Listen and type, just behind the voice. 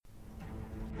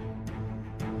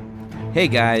Hey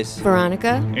guys,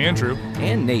 Veronica, Andrew,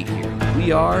 and Nate here.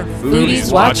 We are Foodies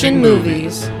Watching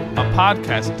Movies, a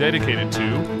podcast dedicated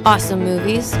to awesome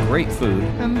movies, great food,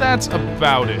 and that's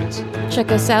about it.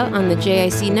 Check us out on the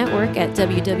JIC network at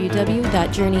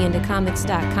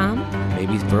www.journeyintocomics.com.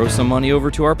 Maybe throw some money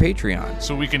over to our Patreon.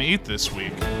 So we can eat this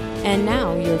week. And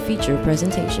now, your feature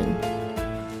presentation.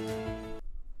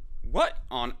 What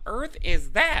on earth is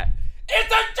that?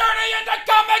 It's a Journey into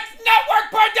Comics Network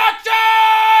production!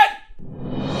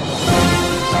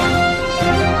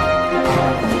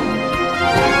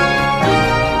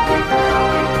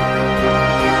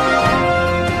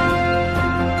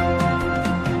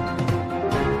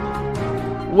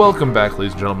 Welcome back,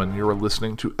 ladies and gentlemen. You are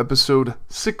listening to episode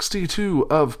 62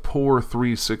 of Poor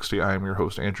 360. I am your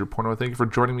host, Andrew Porno. Thank you for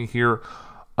joining me here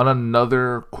on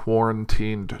another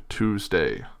quarantined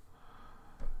Tuesday.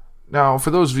 Now,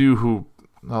 for those of you who,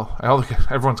 well, I don't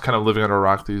think everyone's kind of living under a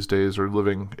rock these days or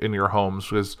living in your homes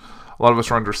because a lot of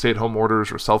us are under stay-at-home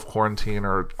orders or self-quarantine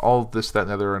or all this, that, and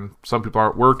the other, and some people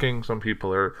aren't working, some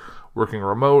people are working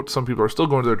remote, some people are still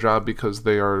going to their job because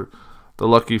they are the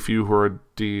lucky few who are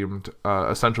deemed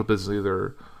essential business,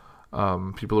 either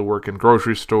people who work in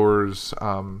grocery stores,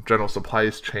 general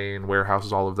supplies chain,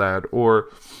 warehouses, all of that,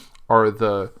 or are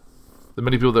the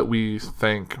many people that we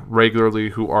thank regularly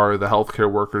who are the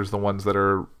healthcare workers, the ones that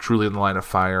are truly in the line of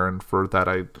fire, and for that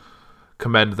I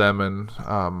commend them and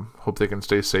hope they can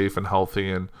stay safe and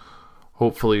healthy, and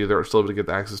hopefully they're still able to get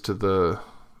access to the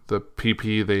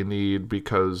PPE they need,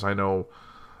 because I know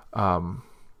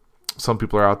some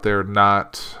people are out there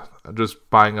not just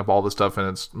buying up all the stuff and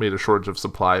it's made a shortage of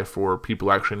supply for people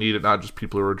who actually need it, not just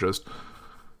people who are just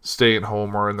staying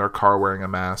home or in their car wearing a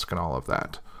mask and all of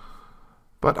that.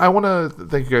 But I want to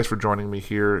thank you guys for joining me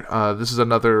here. This is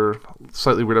another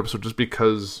slightly weird episode just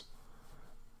because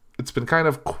it's been kind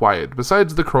of quiet.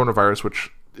 Besides the coronavirus,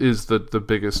 which is the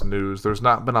biggest news, there's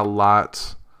not been a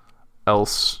lot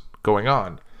else going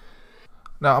on.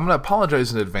 Now, I'm going to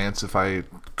apologize in advance if I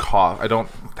cough. I don't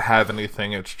have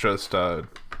anything. It's just I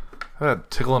had a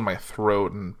tickle in my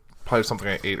throat and probably something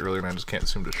I ate earlier and I just can't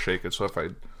seem to shake it. So if I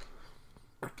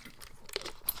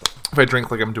drink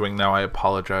like I'm doing now, I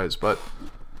apologize. But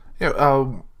yeah,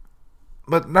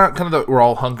 but not kind of that we're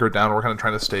all hunkered down. We're kind of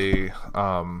trying to stay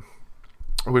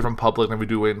away from public, and we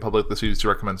do wait in public. The CDC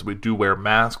recommends we do wear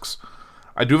masks.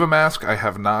 I do have a mask. I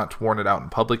have not worn it out in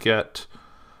public yet.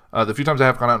 The few times I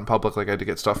have gone out in public, like I had to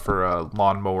get stuff for a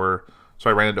lawnmower, so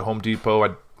I ran into Home Depot.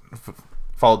 I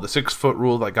followed the 6-foot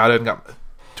rule. I got in, got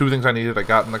two things I needed. I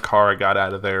got in the car. I got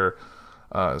out of there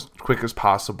as quick as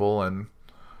possible, and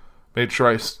made sure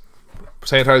I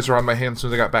sanitizer on my hands as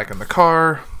soon as I got back in the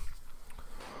car.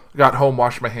 Got home,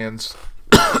 washed my hands,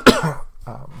 and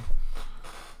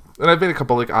I've made a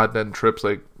couple like odd end trips,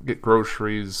 like get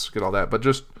groceries, get all that, but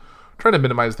just trying to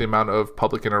minimize the amount of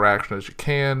public interaction as you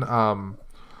can.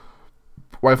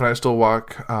 Wife and I still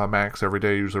walk Max every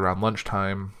day, usually around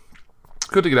lunchtime.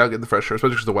 Good to get out, get the fresh air,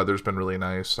 especially because the weather's been really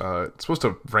nice. It's supposed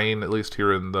to rain, at least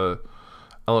here in the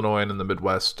Illinois and in the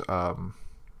Midwest, for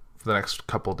the next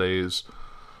couple days.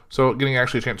 So getting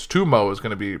actually a chance to mow is going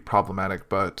to be problematic,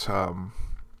 but so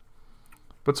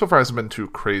far it hasn't been too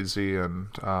crazy, and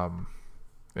I'm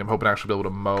hoping to actually be able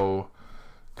to mow,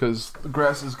 because the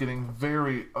grass is getting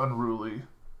very unruly.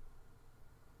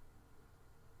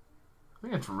 I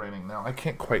think it's raining now. I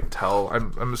can't quite tell.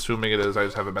 I'm assuming it is. I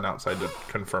just haven't been outside to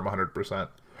confirm 100%.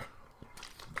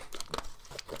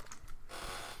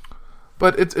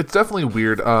 But it's definitely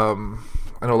weird. I know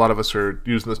a lot of us are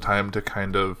using this time to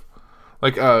kind of,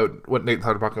 like what Nate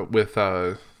talked about with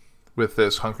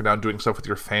this, hunkering down, doing stuff with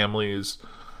your families,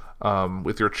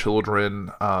 with your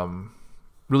children,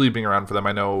 really being around for them.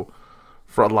 I know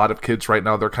for a lot of kids right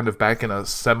now, they're kind of back in a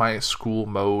semi-school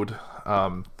mode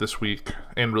this week,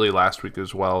 and really last week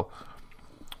as well.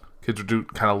 Kids are doing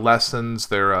kind of lessons.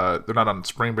 They're not on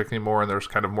spring break anymore, and there's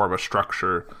kind of more of a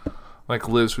structure. Like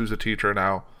Liz, who's a teacher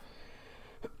now,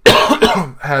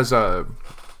 has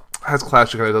class.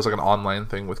 She kind of does like an online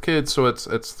thing with kids, so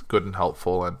it's good and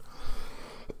helpful. And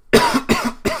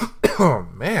oh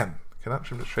man, cannot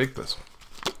seem to shake this.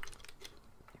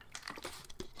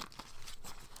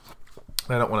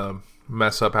 I don't want to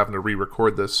mess up having to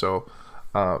re-record this, so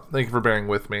thank you for bearing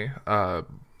with me. Yeah,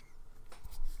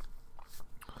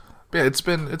 it's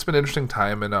been an interesting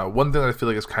time, and one thing that I feel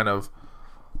like is kind of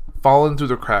fallen through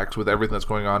the cracks with everything that's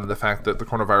going on, and the fact that the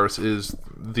coronavirus is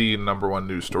the number one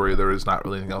news story, there is not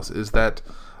really anything else, is that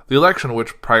the election,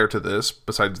 which prior to this,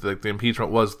 besides the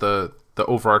impeachment, was the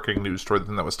overarching news story, the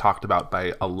thing that was talked about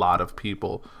by a lot of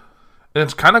people. And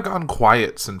it's kind of gone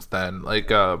quiet since then.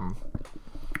 Like,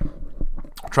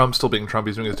 Trump's still being Trump.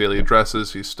 He's doing his daily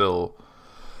addresses. He's still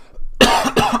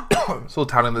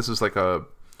touting this as like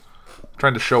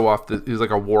trying to show off that he's like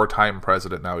a wartime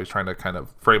president now. He's trying to kind of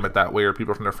frame it that way, or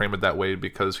people are trying to frame it that way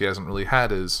because he hasn't really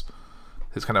had his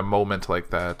kind of moment like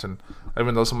that. And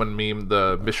even though someone memed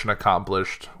the mission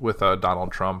accomplished with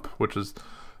Donald Trump, which is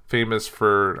famous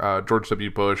for George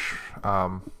W. Bush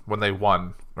when they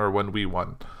won, or when we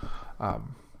won. But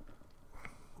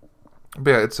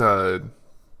yeah, it's but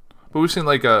we've seen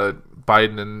like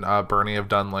Biden and Bernie have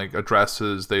done like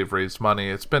addresses. They've raised money.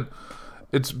 It's been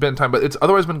time, but it's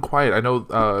otherwise been quiet. I know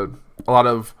a lot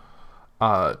of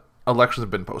elections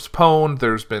have been postponed.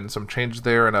 There's been some changes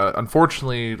there, and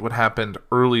unfortunately, what happened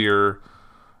earlier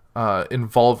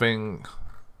involving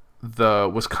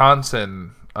the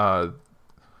Wisconsin, the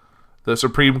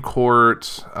Supreme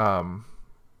Court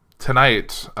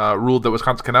tonight ruled that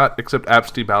Wisconsin cannot accept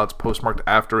absentee ballots postmarked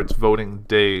after its voting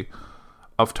day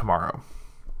of tomorrow.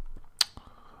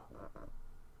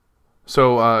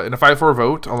 So, in a 5-4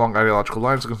 vote along ideological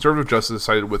lines, the conservative justice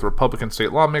sided with Republican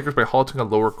state lawmakers by halting a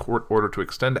lower court order to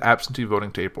extend absentee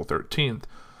voting to April 13th,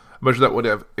 a measure that would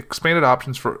have expanded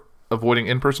options for avoiding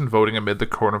in-person voting amid the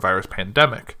coronavirus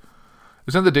pandemic.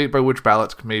 Extend the date by which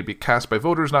ballots may be cast by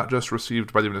voters, not just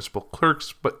received by the municipal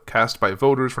clerks, but cast by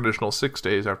voters for an additional 6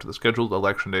 days after the scheduled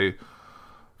election day,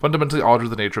 fundamentally alters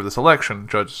the nature of this election,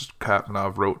 Judge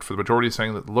Kavanaugh wrote for the majority,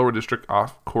 saying that the lower district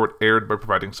off-court erred by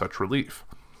providing such relief.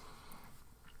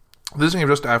 This came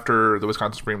just after the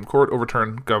Wisconsin Supreme Court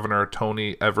overturned Governor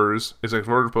Tony Evers'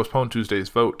 executive order to postpone Tuesday's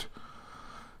vote,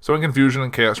 sowing confusion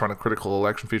and chaos around a critical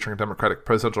election featuring a Democratic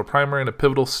presidential primary and a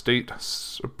pivotal state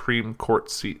Supreme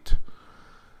Court seat.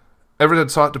 Evers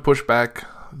had sought to push back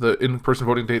the in-person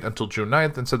voting date until June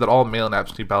 9th and said that all mail-in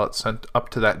absentee ballots sent up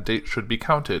to that date should be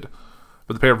counted.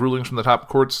 But the pair of rulings from the top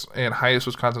courts and highest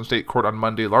Wisconsin state court on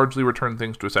Monday largely returned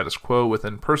things to a status quo, with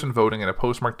in-person voting and a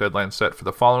postmark deadline set for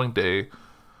the following day,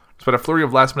 despite a flurry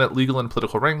of last-minute legal and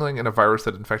political wrangling and a virus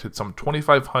that infected some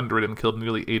 2,500 and killed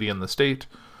nearly 80 in the state.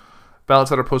 Ballots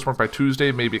that are postmarked by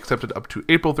Tuesday may be accepted up to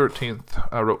April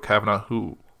 13th, wrote Kavanaugh,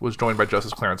 who was joined by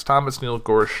Justice Clarence Thomas, Neil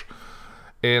Gorsuch,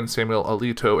 and Samuel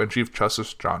Alito, and Chief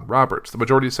Justice John Roberts. The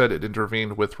majority said it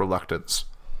intervened with reluctance.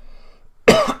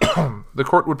 The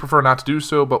court would prefer not to do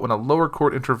so, but when a lower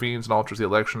court intervenes and alters the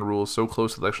election rules so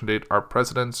close to the election date, our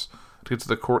precedents to get to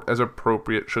the court as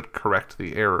appropriate should correct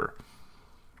the error.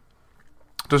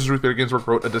 Justice Ruth Bader Ginsburg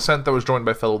wrote a dissent that was joined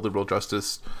by fellow liberal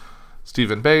Justice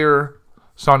Stephen Breyer,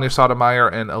 Sonia Sotomayor,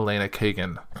 and Elena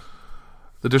Kagan.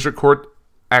 The district court,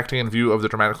 acting in view of the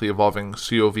dramatically evolving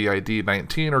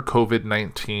COVID-19 or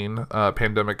COVID-19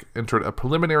 pandemic, entered a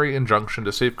preliminary injunction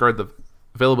to safeguard the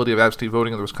availability of absentee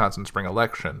voting in the Wisconsin spring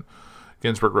election.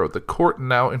 Ginsburg wrote, the court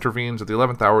now intervenes at the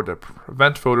 11th hour to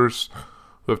prevent voters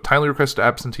who have timely requested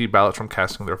absentee ballots from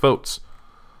casting their votes.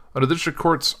 Under the district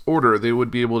court's order, they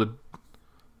would be able to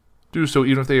do so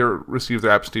even if they receive their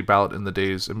absentee ballot in the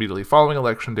days immediately following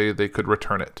election day. They could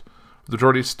return it. With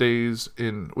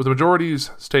the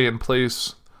majorities stay in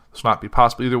place, this will not be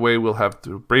possible. Either way, we'll have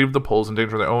to brave the polls,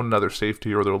 endanger their own and other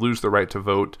safety, or they'll lose their right to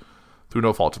vote through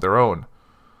no fault of their own.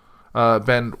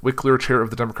 Ben Wickler, chair of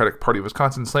the Democratic Party of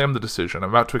Wisconsin, slammed the decision.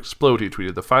 I'm about to explode, he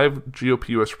tweeted. The 5 GOP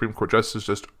U.S. Supreme Court justices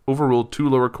just overruled 2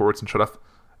 lower courts and shut off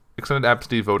extended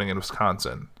absentee voting in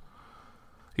Wisconsin.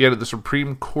 He added, the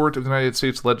Supreme Court of the United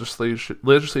States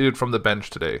legislated from the bench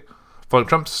today, following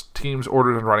Trump's team's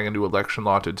orders on writing a new election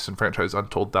law to disenfranchise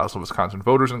untold thousands of Wisconsin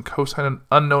voters and co-sign an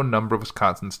unknown number of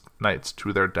Wisconsinites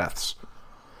to their deaths.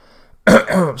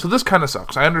 So this kind of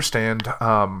sucks. I understand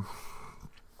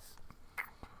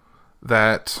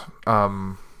that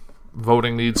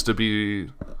voting needs to be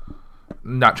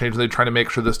not changed. They're trying to make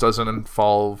sure this doesn't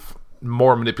involve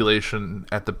more manipulation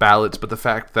at the ballots, but the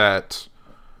fact that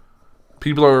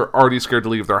people are already scared to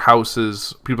leave their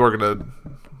houses, people are going to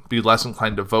be less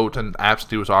inclined to vote, and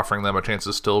absentee was offering them a chance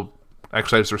to still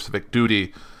exercise their civic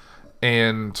duty.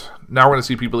 And now we're going to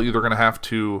see people either going to have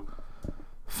to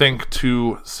think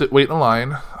to wait in a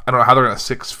line. I don't know how they're going to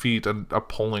 6 feet in a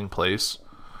polling place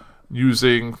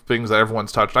using things that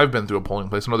everyone's touched. I've been through a polling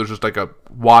place. I know there's just like a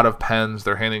wad of pens.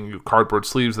 They're handing you cardboard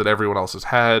sleeves that everyone else has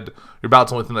had. Your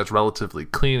ballot's the only thing that's relatively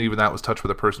clean. Even that was touched by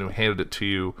the person who handed it to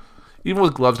you. Even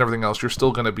with gloves and everything else, you're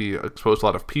still going to be exposed to a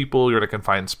lot of people. You're in a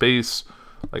confined space,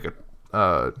 like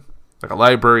a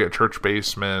library, a church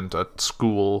basement, a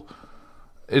school.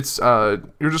 It's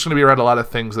you're just going to be around a lot of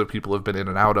things that people have been in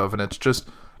and out of, and it's just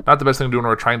not the best thing to do when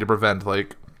we're trying to prevent.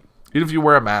 Like, even if you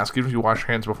wear a mask, even if you wash your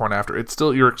hands before and after, it's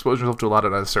still, you're exposing yourself to a lot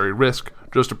of unnecessary risk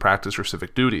just to practice your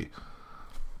civic duty.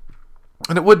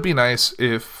 And it would be nice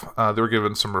if they were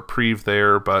given some reprieve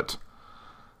there, but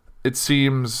it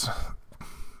seems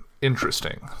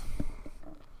interesting.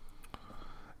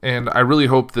 And I really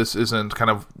hope this isn't kind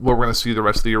of what we're going to see the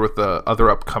rest of the year with the other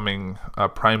upcoming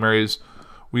primaries.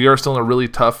 We are still in a really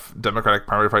tough Democratic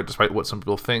primary fight, despite what some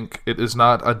people think. It is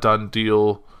not a done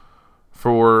deal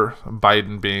for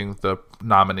Biden being the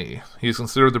nominee. He's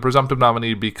considered the presumptive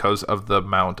nominee because of the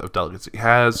amount of delegates he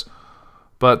has,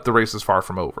 but the race is far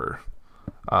from over.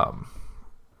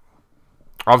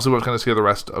 Obviously, we're going to see how the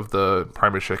rest of the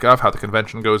primary shake off, how the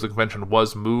convention goes. The convention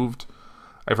was moved.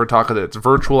 I've heard talk that it's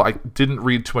virtual. I didn't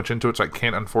read too much into it, so I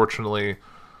can't, unfortunately,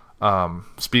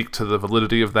 speak to the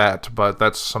validity of that, but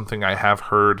that's something I have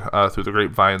heard through the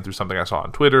grapevine, through something I saw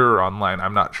on Twitter or online.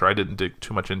 I'm not sure. I didn't dig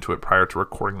too much into it prior to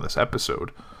recording this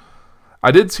episode.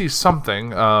 I did see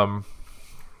something.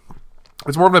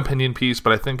 It's more of an opinion piece,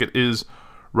 but I think it is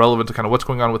relevant to kind of what's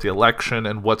going on with the election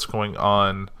and what's going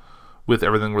on with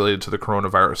everything related to the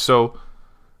coronavirus. So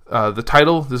the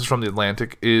title, this is from The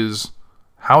Atlantic, is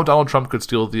How Donald Trump Could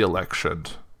Steal the Election.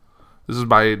 This is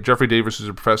by Jeffrey Davis, who's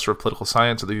a professor of political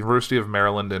science at the University of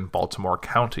Maryland in Baltimore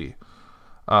County.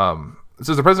 It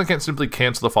says the president can't simply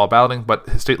cancel the fall balloting, but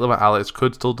his state-level allies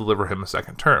could still deliver him a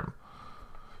second term.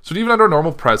 So even under a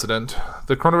normal president,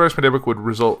 the coronavirus pandemic would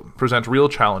present real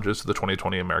challenges to the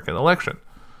 2020 American election.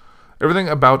 Everything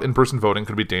about in-person voting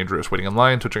could be dangerous. Waiting in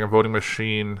line, touching a voting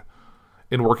machine,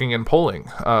 in working in polling.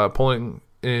 Polling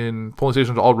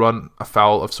stations all run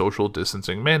afoul of social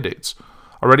distancing mandates.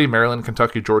 Already, Maryland,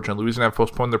 Kentucky, Georgia, and Louisiana have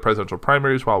postponed their presidential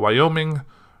primaries, while Wyoming,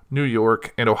 New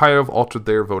York, and Ohio have altered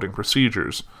their voting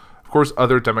procedures. Of course,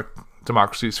 other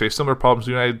democracies face similar problems.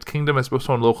 The United Kingdom has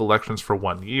postponed local elections for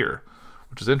 1 year,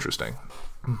 which is interesting.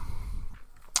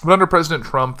 But under President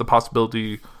Trump, the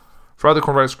possibility for how the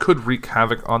coronavirus could wreak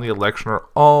havoc on the election are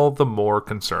all the more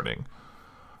concerning.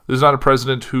 This is not a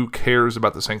president who cares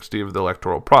about the sanctity of the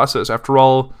electoral process. After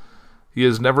all, he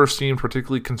has never seemed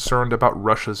particularly concerned about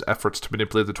Russia's efforts to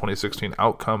manipulate the 2016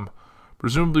 outcome,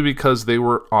 presumably because they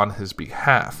were on his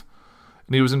behalf.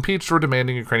 And he was impeached for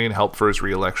demanding Ukrainian help for his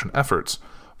re-election efforts.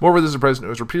 Moreover, this is a president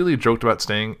who has repeatedly joked about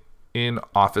staying in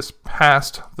office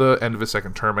past the end of his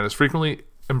second term and has frequently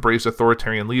embraced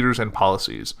authoritarian leaders and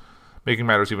policies. Making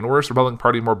matters even worse, the Republican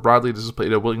Party more broadly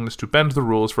displayed a willingness to bend the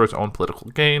rules for its own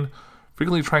political gain,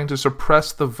 frequently trying to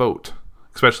suppress the vote,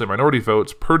 especially minority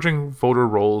votes, purging voter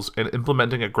rolls, and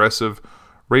implementing aggressive,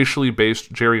 racially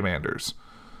based gerrymanders.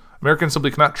 Americans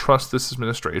simply cannot trust this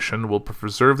administration will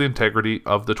preserve the integrity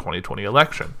of the 2020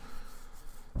 election.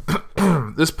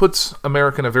 This puts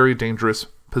America in a very dangerous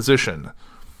position.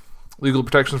 Legal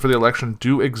protections for the election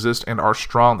do exist and are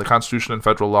strong. The Constitution and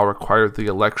federal law require the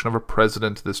election of a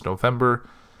president this November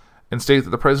and state that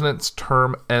the president's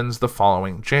term ends the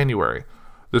following January.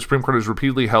 The Supreme Court has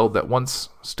repeatedly held that once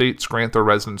states grant their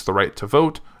residents the right to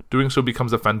vote, doing so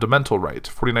becomes a fundamental right.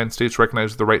 49 states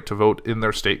recognize the right to vote in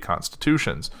their state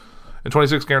constitutions. And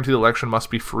 26 guarantee the election must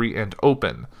be free and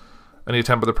open. Any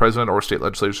attempt by the president or state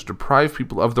legislators to deprive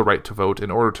people of the right to vote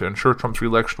in order to ensure Trump's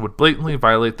re-election would blatantly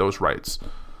violate those rights.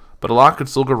 But a lot could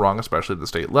still go wrong, especially at the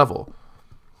state level.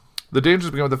 The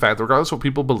dangers begin with the fact that regardless of what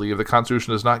people believe, the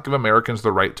Constitution does not give Americans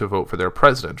the right to vote for their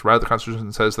president. Rather, the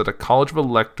Constitution says that a college of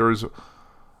electors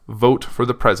vote for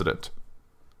the president.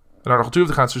 And Article 2 of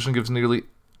the Constitution gives nearly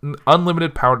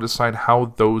unlimited power to decide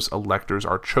how those electors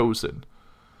are chosen.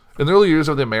 In the early years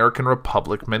of the American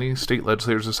Republic, many state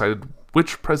legislators decided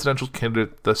which presidential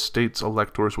candidate the state's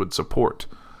electors would support.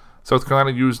 South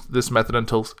Carolina used this method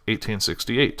until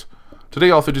 1868. Today,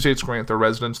 all 50 states grant their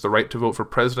residents the right to vote for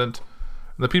president,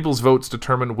 and the people's votes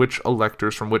determine which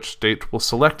electors from which state will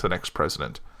select the next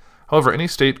president. However, any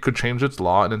state could change its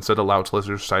law and instead allow its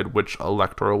legislators to decide which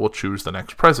elector will choose the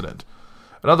next president.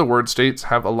 In other words, states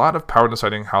have a lot of power in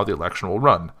deciding how the election will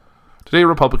run. Today,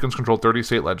 Republicans control 30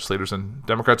 state legislators and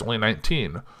Democrats only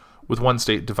 19, with one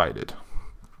state divided.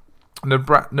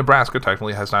 Nebraska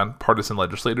technically has nonpartisan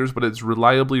legislators, but it's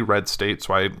reliably red state,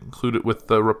 so I include it with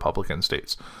the Republican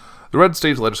states. The red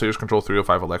state legislators control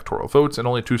 305 electoral votes, and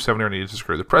only 270 are needed to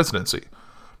secure the presidency.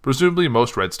 Presumably,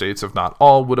 most red states, if not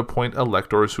all, would appoint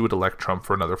electors who would elect Trump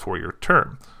for another 4-year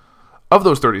term. Of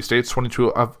those 30 states,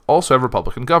 22 also have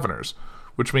Republican governors,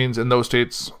 which means in those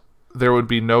states there would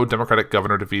be no Democratic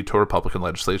governor to veto Republican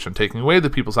legislation, taking away the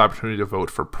people's opportunity to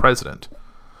vote for president.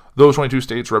 Those 22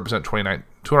 states represent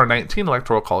 219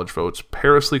 electoral college votes,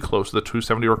 perilously close to the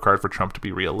 270 required for Trump to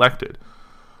be reelected.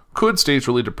 Could states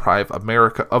really deprive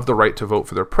America of the right to vote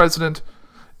for their president?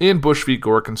 In Bush v.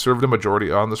 Gore, a conservative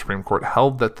majority on the Supreme Court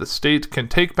held that the state can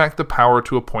take back the power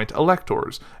to appoint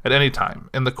electors at any time,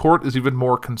 and the court is even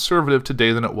more conservative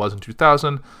today than it was in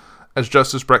 2000, as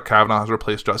Justice Brett Kavanaugh has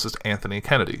replaced Justice Anthony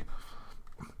Kennedy.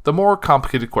 The more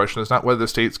complicated question is not whether the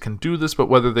states can do this, but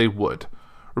whether they would.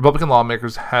 Republican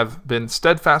lawmakers have been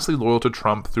steadfastly loyal to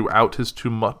Trump throughout his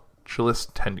tumultuous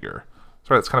tenure.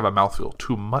 Sorry, that's kind of a mouthful.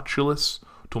 Tumultuous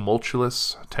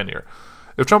tenure.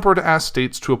 If Trump were to ask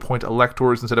states to appoint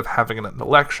electors instead of having an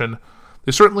election,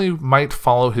 they certainly might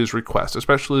follow his request,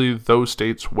 especially those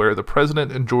states where the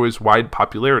president enjoys wide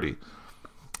popularity.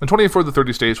 In 24 of the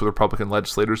 30 states with Republican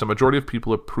legislators, a majority of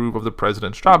people approve of the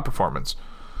president's job performance.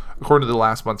 According to the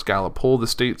last month's Gallup poll, the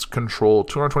states control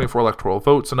 224 electoral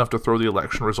votes, enough to throw the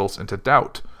election results into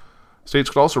doubt. States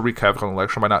could also wreak havoc on the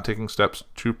election by not taking steps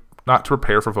to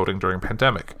prepare for voting during a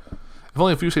pandemic. If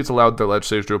only a few states allowed their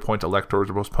legislators to appoint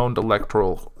electors or postponed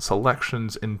electoral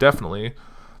selections indefinitely,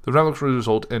 the results would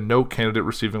result in no candidate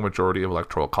receiving a majority of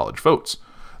electoral college votes.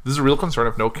 This is a real concern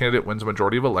if no candidate wins a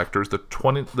majority of electors. The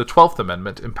 12th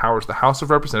Amendment empowers the House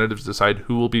of Representatives to decide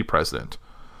who will be president.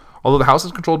 Although the House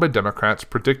is controlled by Democrats,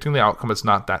 predicting the outcome is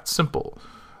not that simple.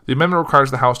 The amendment requires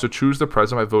the House to choose the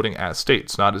president by voting as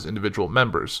states, not as individual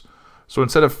members. So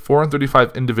instead of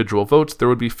 435 individual votes, there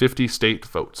would be 50 state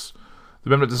votes. The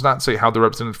amendment does not say how the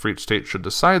representatives for each state should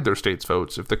decide their state's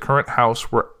votes. If the current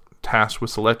House were tasked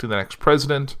with selecting the next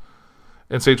president,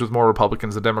 and states with more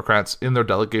Republicans than Democrats in their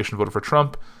delegation voted for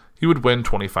Trump, he would win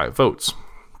 25 votes.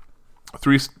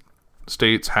 3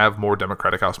 states have more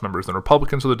Democratic House members than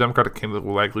Republicans, so the Democratic candidate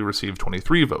will likely receive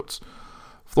 23 votes.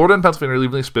 Florida and Pennsylvania are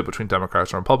evenly split between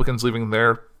Democrats and Republicans, leaving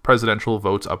their presidential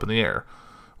votes up in the air.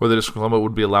 Whether the District of Columbia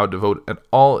would be allowed to vote at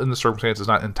all in the circumstance is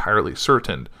not entirely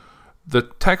certain. The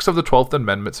text of the 12th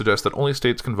Amendment suggests that only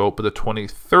states can vote, but the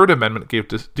 23rd Amendment gave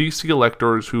D.C.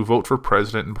 electors who vote for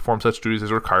president and perform such duties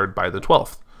as required by the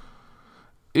 12th.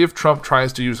 If Trump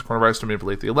tries to use the coronavirus to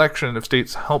manipulate the election, and if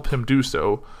states help him do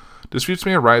so, disputes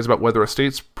may arise about whether a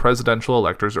state's presidential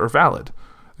electors are valid.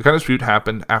 The kind of dispute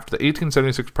happened after the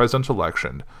 1876 presidential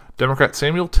election. Democrat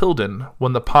Samuel Tilden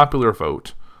won the popular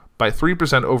vote by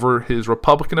 3% over his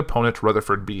Republican opponent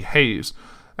Rutherford B. Hayes.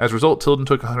 As a result, Tilden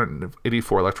took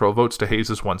 184 electoral votes to Hayes'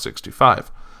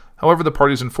 165. However, the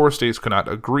parties in 4 states could not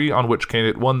agree on which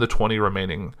candidate won the 20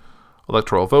 remaining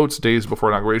electoral votes. Days before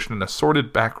inauguration, in a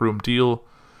sordid backroom deal,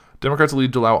 Democrats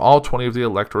agreed to allow all 20 of the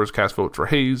electors cast vote for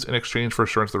Hayes in exchange for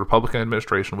assurance the Republican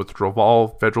administration would withdraw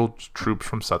federal troops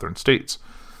from southern states.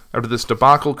 After this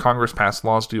debacle, Congress passed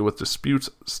laws to deal with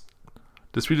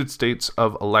disputed states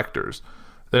of electors.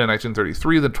 Then in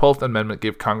 1933, the 12th Amendment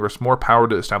gave Congress more power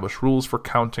to establish rules for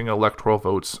counting electoral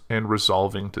votes and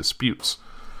resolving disputes.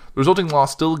 The resulting law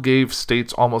still gave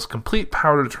states almost complete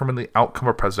power to determine the outcome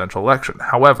of a presidential election.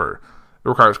 However, it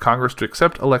requires Congress to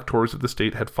accept electors if the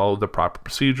state had followed the proper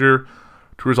procedure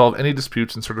to resolve any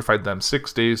disputes and certified them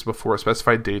 6 days before a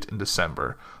specified date in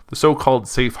December, the so-called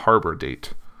safe harbor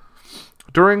date.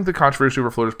 During the controversy over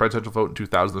Florida's presidential vote in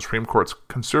 2000, the Supreme Court's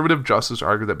conservative justice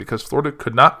argued that because Florida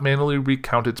could not manually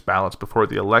recount its ballots before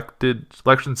the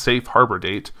election safe harbor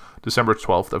date, December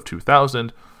 12th of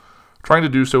 2000, trying to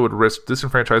do so would risk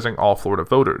disenfranchising all Florida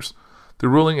voters. The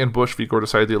ruling in Bush v. Gore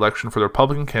decided the election for the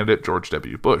Republican candidate George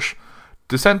W. Bush.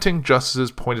 Dissenting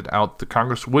justices pointed out that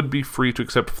Congress would be free to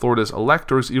accept Florida's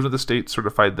electors even if the state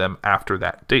certified them after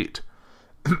that date.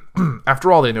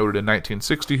 After all, they noted in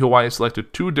 1960, Hawaii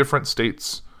selected 2 different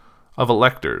slates of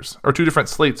electors,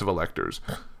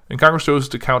 and Congress chose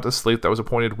to count a slate that was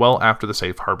appointed well after the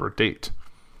safe harbor date.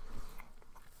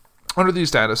 Under these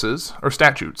statutes,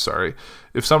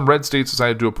 if some red states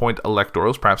decided to appoint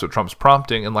electors, perhaps at Trump's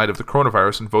prompting, in light of the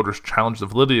coronavirus and voters challenged the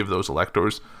validity of those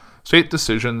electors, state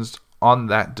decisions on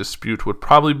that dispute would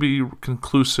probably be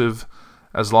conclusive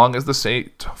as long as the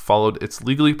state followed its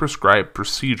legally prescribed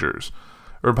procedures.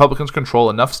 Republicans control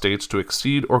enough states to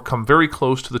exceed or come very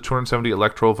close to the 270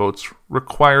 electoral votes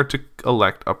required to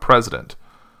elect a president.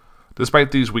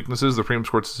 Despite these weaknesses, the Supreme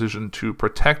Court's decision to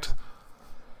protect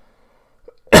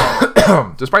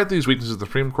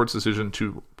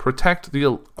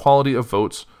the equality of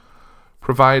votes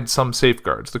provides some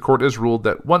safeguards. The court has ruled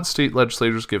that once state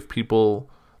legislators give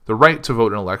people the right to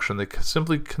vote in an election,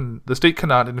 the state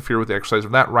cannot interfere with the exercise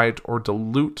of that right or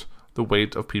dilute the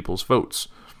weight of people's votes.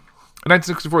 In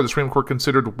 1964, the Supreme Court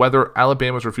considered whether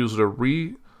Alabama's refusal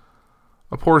to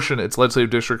reapportion its legislative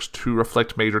districts to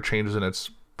reflect major changes in its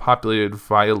populated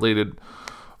violated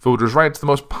voters' rights. The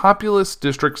most populous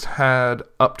districts had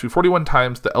up to 41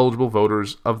 times the eligible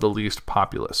voters of the least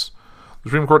populous. The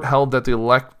Supreme Court held that the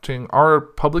electing our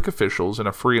public officials in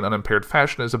a free and unimpaired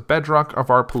fashion is a bedrock of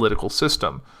our political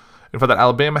system, and found that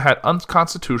Alabama had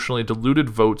unconstitutionally diluted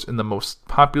votes in the most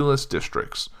populous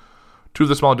districts. 2 of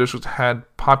the smaller districts had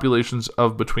populations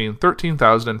of between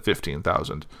 13,000 and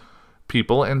 15,000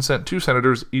 people and sent 2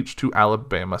 senators each to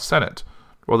Alabama Senate,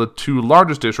 while the 2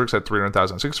 largest districts had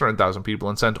 300,000 and 600,000 people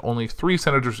and sent only 3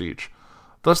 senators each.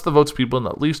 Thus, the votes of people in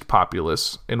the least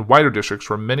populous in wider districts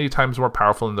were many times more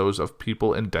powerful than those of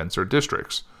people in denser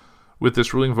districts. With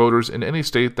this ruling, voters in any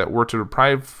state that were to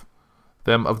deprive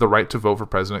them of the right to vote for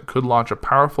president could launch a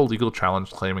powerful legal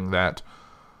challenge claiming that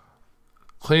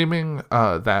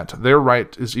their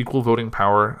right is equal voting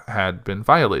power had been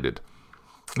violated.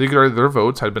 They could argue their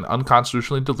votes had been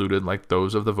unconstitutionally diluted like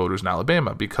those of the voters in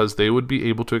Alabama because they would be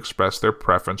able to express their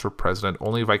preference for president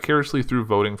only vicariously through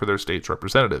voting for their state's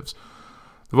representatives.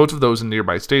 The votes of those in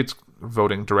nearby states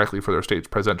voting directly for their state's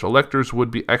presidential electors would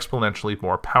be exponentially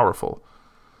more powerful.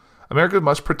 America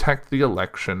must protect the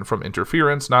election from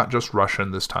interference, not just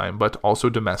Russian this time, but also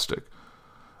domestic.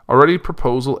 Already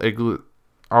proposals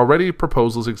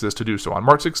exist to do so. On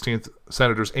March 16th,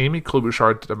 Senators Amy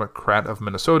Klobuchar, Democrat of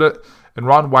Minnesota, and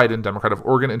Ron Wyden, Democrat of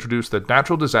Oregon, introduced the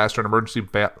Natural Disaster and Emergency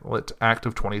Ballot Act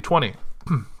of 2020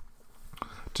 to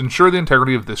ensure the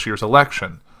integrity of this year's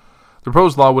election. The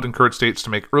proposed law would encourage states to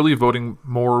make early voting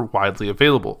more widely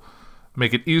available,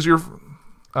 make it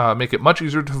much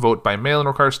easier to vote by mail, and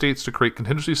require states to create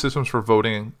contingency systems for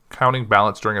voting and counting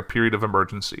ballots during a period of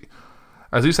emergency.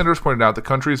 As these senators pointed out, the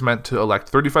country is meant to elect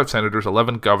 35 senators,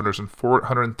 11 governors, and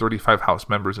 435 House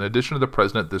members, in addition to the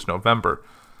president this November.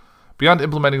 Beyond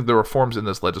implementing the reforms in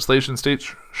this legislation,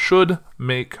 states should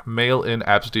make mail-in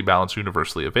absentee ballots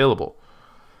universally available.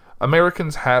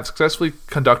 Americans have successfully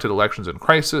conducted elections in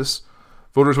crisis.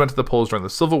 Voters went to the polls during the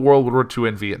Civil War, World War II,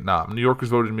 and Vietnam. New Yorkers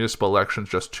voted in municipal elections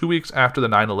just 2 weeks after the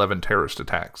 9/11 terrorist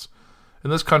attacks. In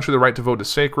this country, the right to vote is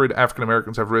sacred. African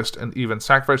Americans have risked and even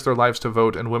sacrificed their lives to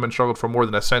vote, and women struggled for more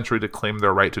than a century to claim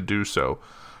their right to do so.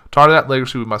 To honor that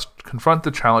legacy, we must confront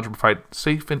the challenge and provide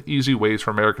safe and easy ways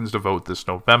for Americans to vote this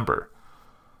November.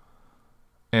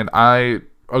 And I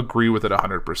agree with it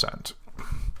 100%.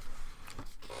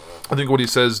 I think what he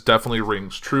says definitely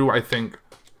rings true. I think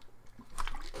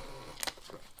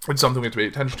it's something we have to pay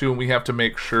attention to, and we have to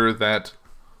make sure that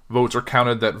votes are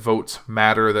counted, that votes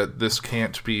matter, that this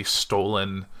can't be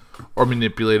stolen or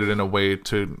manipulated in a way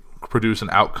to produce an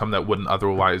outcome that wouldn't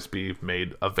otherwise be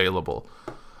made available.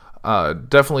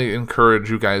 Definitely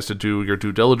encourage you guys to do your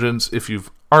due diligence. If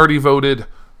you've already voted,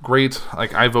 great.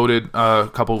 Like, I voted a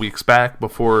couple weeks back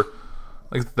before,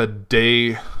 like,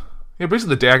 basically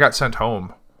the day I got sent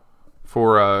home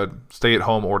for a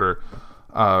stay-at-home order.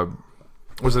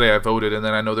 Was the day I voted, and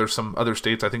then I know there's some other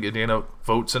states. I think Indiana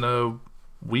votes in a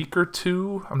week or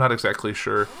two. I'm not exactly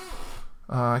sure.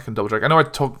 I can double check. I know I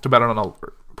talked about it on a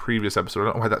previous episode. I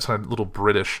don't know why that sounded a little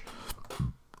British.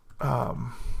 The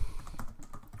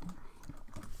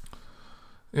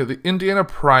Indiana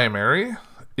primary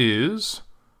is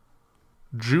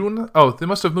June. Oh, they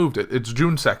must have moved it. It's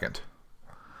June 2nd.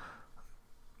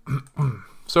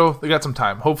 So they got some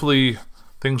time. Hopefully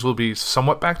things will be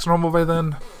somewhat back to normal by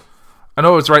then. I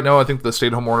know it's right now, I think the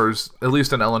stay-at-home orders, at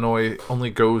least in Illinois, only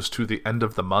goes to the end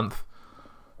of the month.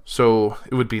 So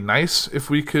it would be nice if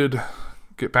we could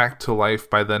get back to life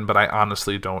by then, but I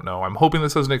honestly don't know. I'm hoping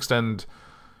this doesn't extend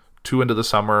too into the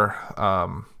summer. I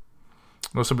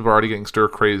know some people are already getting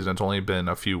stir-crazed, and it's only been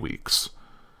a few weeks.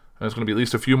 And it's going to be at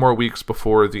least a few more weeks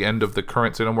before the end of the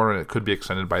current stay-at-home order, and it could be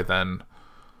extended by then.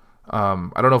 I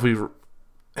don't know if we've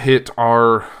hit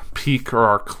our peak or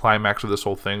our climax of this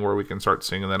whole thing where we can start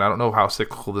seeing, and then I don't know how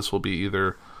cyclical this will be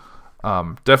either.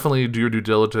 Definitely do your due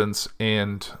diligence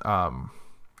and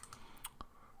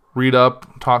read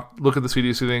up, look at the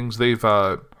CDC things. The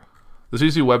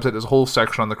CDC website has a whole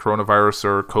section on the coronavirus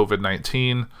or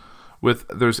COVID-19 with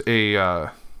there's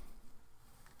a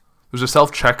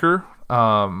self-checker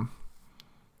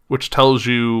which tells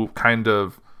you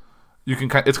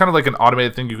it's kind of like an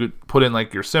automated thing. You could put in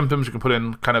like your symptoms. You can put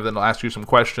in then it'll ask you some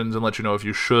questions and let you know if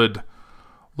you should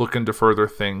look into further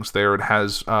things there. It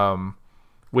has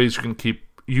ways you can keep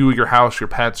your house, your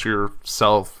pets,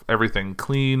 yourself, everything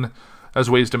clean, as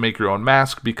ways to make your own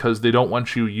mask, because they don't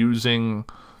want you using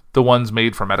the ones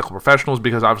made for medical professionals,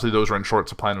 because obviously those are in short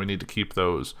supply and we need to keep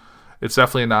those. It's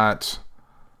definitely not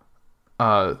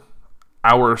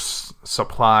our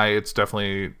supply. It's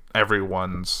definitely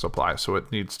everyone's supply, so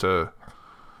it needs to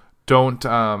if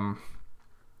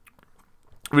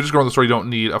we just go on the store, you don't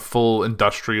need a full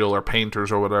industrial or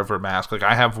painters or whatever mask. Like,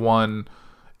 I have one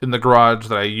in the garage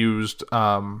that I used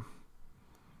when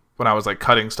I was like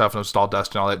cutting stuff and it was all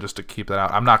dust and all that, just to keep that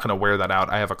out. I'm not going to wear that out.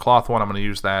 I have a cloth one. I'm going to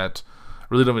use that. I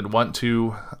really don't even want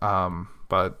to,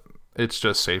 but it's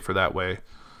just safer that way.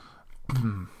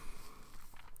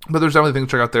 But there's definitely things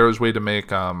to check out there. There's a way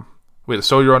to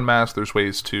sew your own mask. There's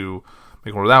ways to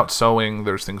make one without sewing.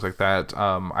 There's things like that.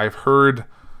 I've heard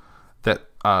that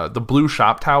the blue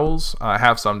shop towels, I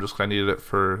have some just because I needed it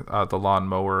for the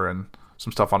lawnmower and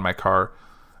some stuff on my car.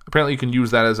 apparently you can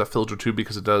use that as a filter too,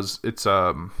 because it's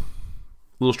a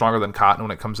little stronger than cotton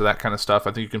when it comes to that kind of stuff.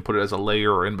 I think you can put it as a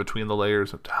layer or in between the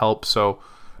layers to help. So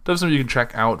that's something you can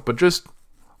check out. But just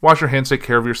wash your hands, take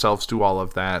care of yourselves, do all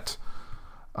of that.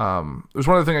 There's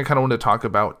one other thing I kind of wanted to talk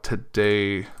about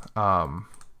today, and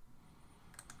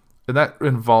that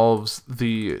involves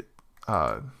the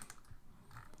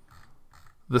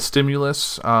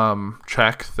stimulus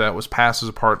check that was passed as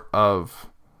a part of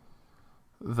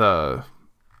the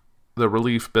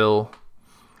relief bill.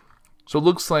 So it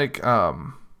looks like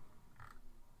the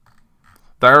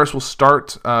IRS will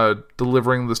start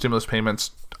delivering the stimulus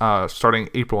payments starting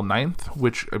April 9th,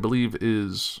 which I believe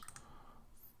is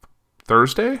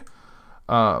Thursday.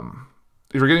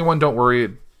 If you're getting one, don't worry.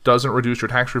 It doesn't reduce your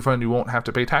tax refund. You won't have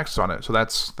to pay taxes on it. So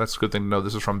that's a good thing to know.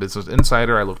 This is from Business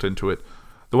Insider. I looked into it.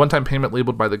 The one-time payment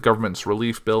labeled by the government's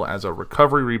relief bill as a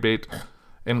recovery rebate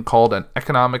and called an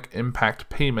economic impact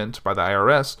payment by the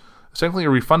IRS, essentially a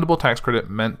refundable tax credit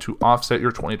meant to offset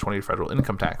your 2020 federal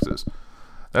income taxes.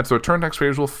 That's the return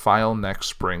taxpayers will file next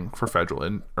spring for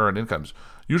federal earned incomes.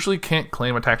 Usually can't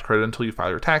claim a tax credit until you file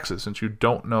your taxes, since you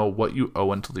don't know what you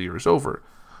owe until the year is over.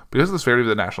 Because of the severity of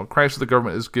the national crisis, the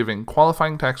government is giving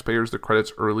qualifying taxpayers the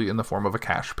credits early in the form of a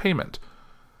cash payment.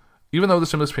 Even though the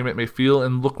stimulus payment may feel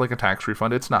and look like a tax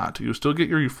refund, it's not. You still get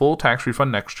your full tax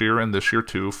refund next year, and this year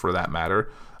too, for that matter,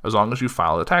 as long as you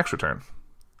file a tax return.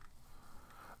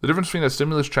 The difference between a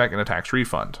stimulus check and a tax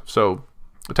refund. So,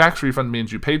 a tax refund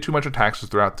means you paid too much in taxes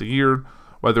throughout the year,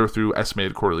 whether through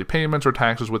estimated quarterly payments or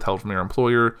taxes withheld from your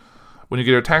employer. When you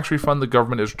get a tax refund, the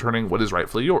government is returning what is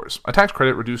rightfully yours. A tax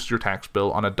credit reduces your tax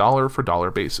bill on a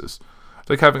dollar-for-dollar basis. It's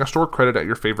like having a store credit at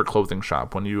your favorite clothing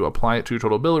shop. When you apply it to your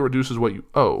total bill, it reduces what you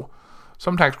owe.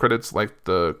 Some tax credits, like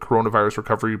the coronavirus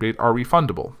recovery rebate, are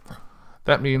refundable.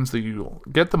 That means that you'll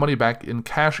get the money back in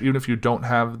cash even if you don't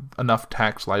have enough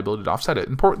tax liability to offset it.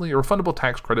 Importantly, a refundable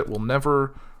tax credit will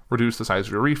never reduce the size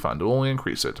of your refund. It will only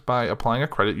increase it. By applying a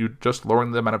credit, you're just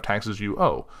lowering the amount of taxes you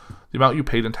owe. The amount you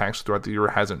paid in taxes throughout the year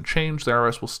hasn't changed. The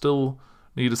IRS will still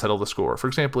need to settle the score. For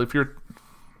example, if your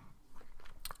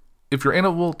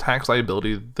annual tax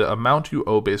liability, the amount you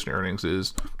owe based on your earnings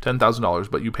is $10,000,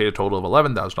 but you pay a total of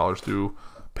 $11,000 through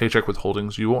paycheck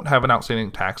withholdings, you won't have an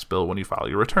outstanding tax bill when you file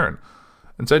your return.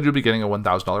 Instead, you'll be getting a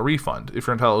 $1,000 refund. If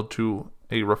you're entitled to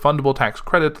a refundable tax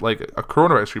credit, like a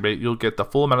coronavirus rebate, you'll get the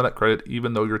full amount of that credit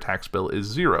even though your tax bill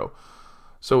is $0.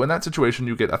 So in that situation,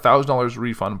 you get a $1,000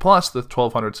 refund plus the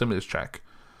 $1,200 stimulus check.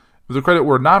 If the credit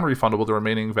were non-refundable, the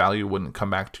remaining value wouldn't come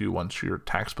back to you once your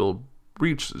tax bill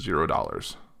reached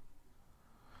 $0.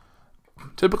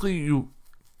 Typically, you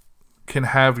can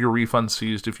have your refund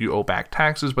seized if you owe back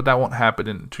taxes, but that won't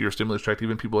happen to your stimulus check.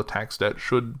 Even people with tax debt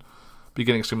should be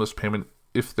getting a stimulus payment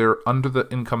if they're under the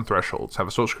income thresholds, have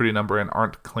a social security number, and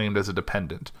aren't claimed as a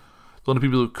dependent. The only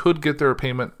people who could get their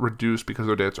payment reduced because of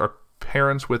their debts are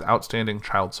parents with outstanding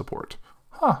child support.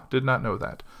 Did not know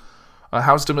that.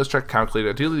 How is stimulus check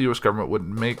calculated? Ideally, the U.S. government would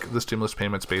make the stimulus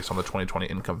payments based on the 2020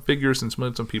 income figures, since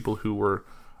millions of people who were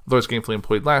otherwise gainfully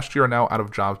employed last year are now out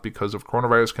of jobs because of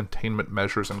coronavirus containment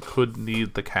measures and could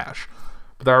need the cash.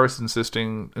 But the IRS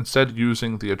is instead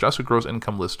using the adjusted gross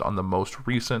income list on the most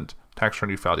recent tax return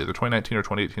you filed, either 2019 or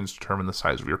 2018, to determine the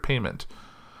size of your payment.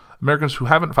 Americans who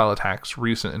haven't filed a tax in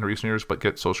recent years but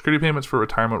get Social Security payments for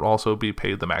retirement will also be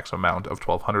paid the maximum amount of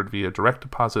 $1,200 via direct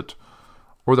deposit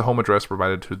or the home address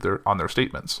provided on their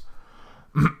statements.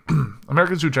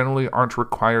 Americans who generally aren't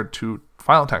required to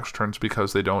file tax returns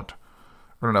because they don't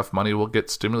earn enough money will get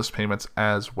stimulus payments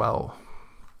as well.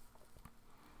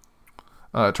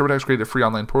 TurboTax created a free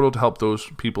online portal to help those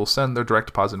people send their direct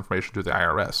deposit information to the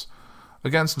IRS.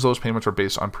 Again, since those payments are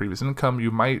based on previous income,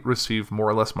 you might receive more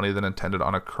or less money than intended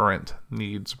on a current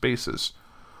needs basis.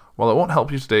 While it won't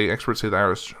help you today, experts say the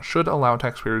IRS should allow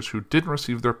taxpayers who didn't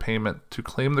receive their payment to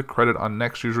claim the credit on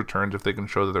next year's returns if they can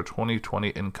show that their 2020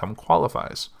 income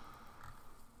qualifies.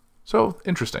 So,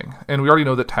 interesting. And we already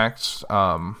know that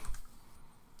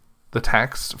the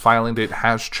tax filing date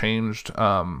has changed.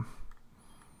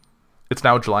 It's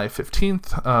now July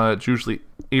 15th. It's usually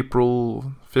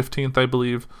April 15th, I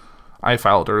believe. I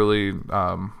filed early.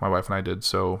 My wife and I did.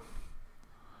 So,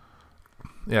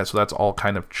 yeah, so that's all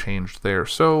kind of changed there.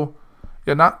 So,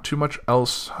 yeah, not too much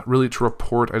else really to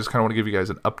report. I just kind of want to give you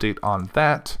guys an update on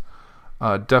that.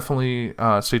 Definitely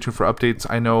stay tuned for updates.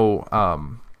 I know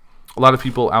a lot of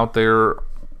people out there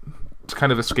to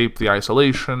kind of escape the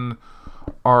isolation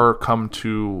are come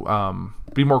to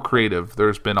be more creative.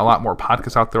 There's been a lot more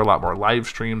podcasts out there, a lot more live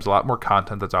streams, a lot more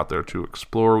content that's out there to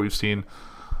explore. We've seen,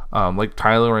 like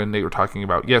Tyler and Nate were talking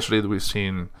about yesterday, that we've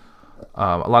seen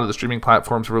a lot of the streaming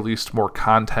platforms released more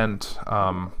content.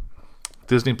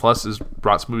 Disney Plus has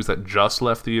brought some movies that just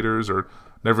left theaters or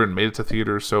never even made it to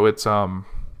theaters. So it's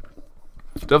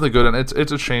definitely good, and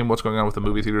it's a shame what's going on with the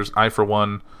movie theaters. I, for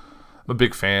one, am a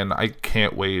big fan. I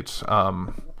can't wait.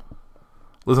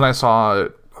 Liz and I saw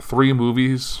 3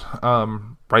 movies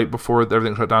right before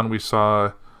everything shut down. We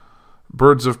saw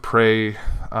Birds of Prey,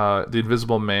 The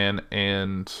Invisible Man,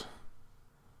 and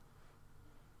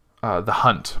The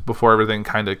Hunt before everything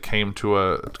kind of came to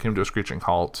a screeching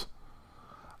halt.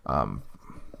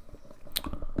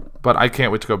 But I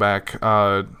can't wait to go back.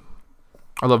 I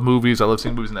love movies. I love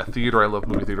seeing movies in that theater. I love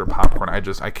movie theater popcorn.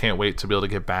 I can't wait to be able to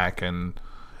get back and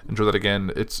enjoy that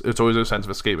again. It's always a sense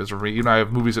of escapism for me. Even though I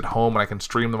have movies at home and I can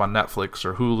stream them on Netflix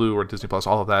or Hulu or Disney Plus,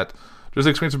 all of that. Just the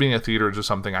experience of being in a theater is just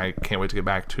something I can't wait to get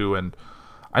back to. And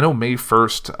I know May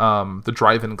 1st, the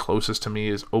drive-in closest to me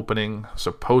is opening,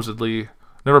 supposedly.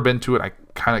 Never been to it. I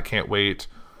kind of can't wait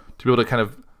to be able to kind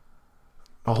of,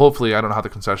 hopefully, I don't know how the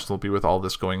concessions will be with all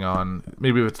this going on.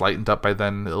 Maybe if it's lightened up by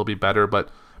then, it'll be better. But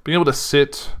being able to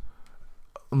sit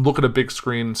and look at a big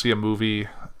screen, see a movie,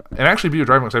 and actually be a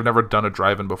drive-in, because I've never done a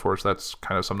drive-in before, so that's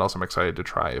kind of something else I'm excited to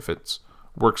try if it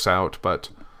works out. But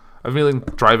I have a feeling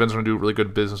drive-ins are going to do really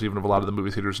good business, even if a lot of the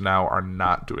movie theaters now are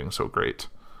not doing so great.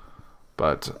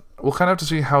 But we'll kind of have to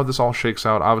see how this all shakes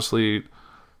out. Obviously,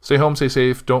 stay home, stay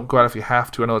safe. Don't go out if you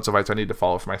have to. I know that's advice I need to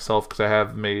follow for myself, because I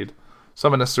have made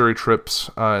some unnecessary trips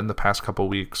in the past couple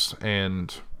weeks,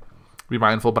 and be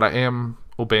mindful. But I am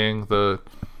obeying the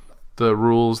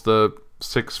rules, the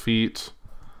 6 feet.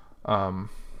 Kind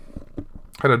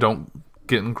of don't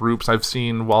get in groups. I've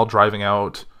seen while driving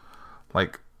out,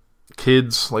 like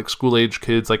kids, like school-age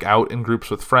kids, like out in groups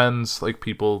with friends, like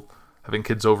people having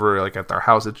kids over like at their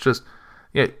house. It's just,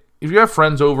 yeah, if you have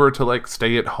friends over to like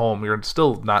stay at home, you're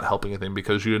still not helping anything,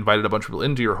 because you invited a bunch of people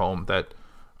into your home that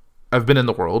have been in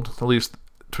the world, at least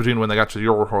between when they got to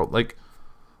your world. Like,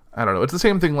 I don't know. It's the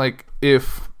same thing like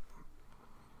if,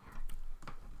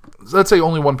 let's say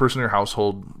only one person in your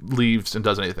household leaves and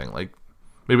does anything. Like,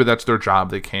 maybe that's their job.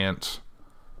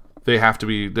 They have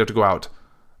to go out.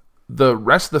 The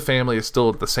rest of the family is still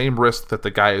at the same risk that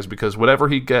the guy is, because whatever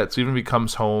he gets, even if he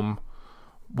comes home,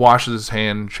 washes his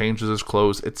hand, changes his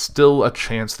clothes, it's still a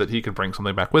chance that he could bring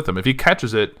something back with him. If he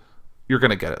catches it, you're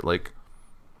going to get it. Like,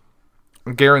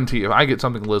 I guarantee if I get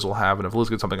something, Liz will have it. If Liz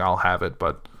gets something, I'll have it.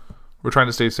 But we're trying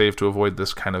to stay safe to avoid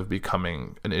this kind of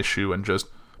becoming an issue, and just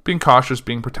being cautious,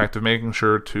 being protective, making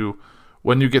sure to,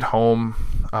 when you get home,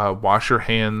 wash your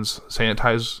hands,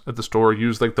 sanitize at the store,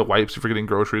 use like the wipes if you're getting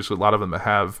groceries. A lot of them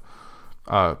have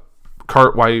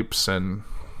cart wipes, and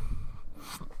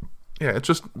yeah, it's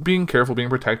just being careful, being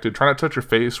protected. Try not to touch your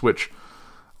face, which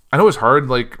I know is hard.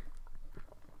 Like,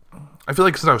 I feel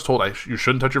like since I was told you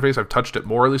shouldn't touch your face, I've touched it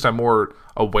more. At least I'm more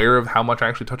aware of how much I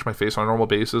actually touch my face on a normal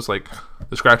basis. Like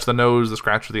the scratch of the nose, the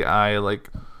scratch of the eye, like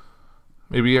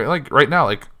maybe like right now,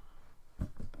 like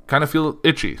kind of feel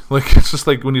itchy. Like, it's just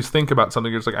like when you think about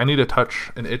something, you're just like, I need to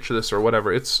touch and itch this or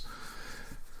whatever. It's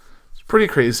pretty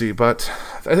crazy, but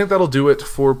I think that'll do it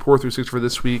for Pour 360 for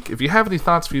this week. If you have any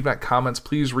thoughts, feedback, comments,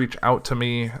 please reach out to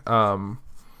me. I'm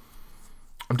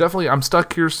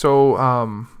stuck here, so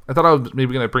I thought I was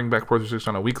maybe going to bring back Pour 360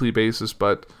 on a weekly basis,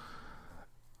 but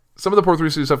some of the Pour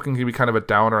 360 stuff can be kind of a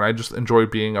downer, and I just enjoy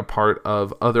being a part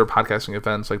of other podcasting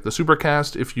events like the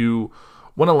Supercast. If you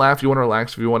want to laugh, you want to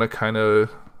relax, if you want to kind of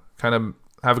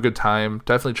have a good time,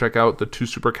 definitely check out the 2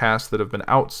 Supercasts that have been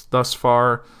out thus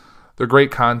far. They're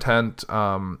great content. You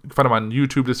can find them on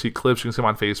YouTube to see clips. You can see them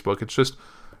on Facebook. It's just,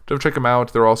 don't check them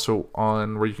out. They're also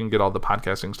on where you can get all the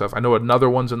podcasting stuff. I know another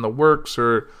one's in the works,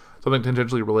 or something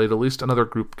tangentially related, at least another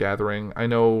group gathering. I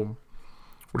know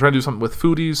we're trying to do something with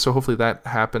foodies, so hopefully that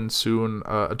happens soon.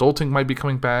 Adulting might be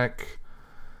coming back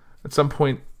at some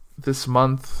point this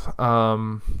month.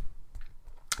 I'd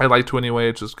like to anyway.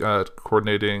 It's just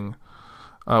coordinating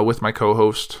with my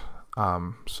co-host.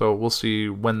 So we'll see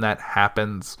when that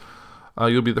happens.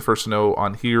 You'll be the first to know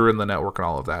on here in the network and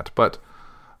all of that. But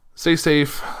stay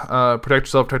safe, protect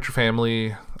yourself, protect your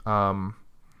family.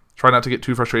 Try not to get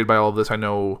too frustrated by all of this. I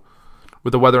know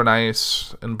with the weather and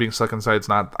ice and being stuck inside, it's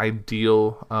not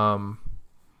ideal.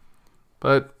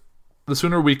 But the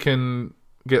sooner we can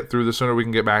get through, the sooner we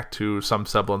can get back to some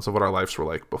semblance of what our lives were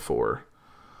like before.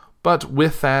 But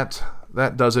with that,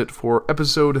 that does it for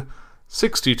episode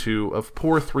 62 of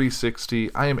Pour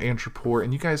 360. I am Andrew Pour,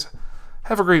 and you guys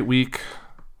have a great week.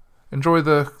 Enjoy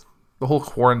the whole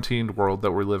quarantined world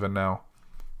that we live in now.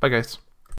 Bye, guys.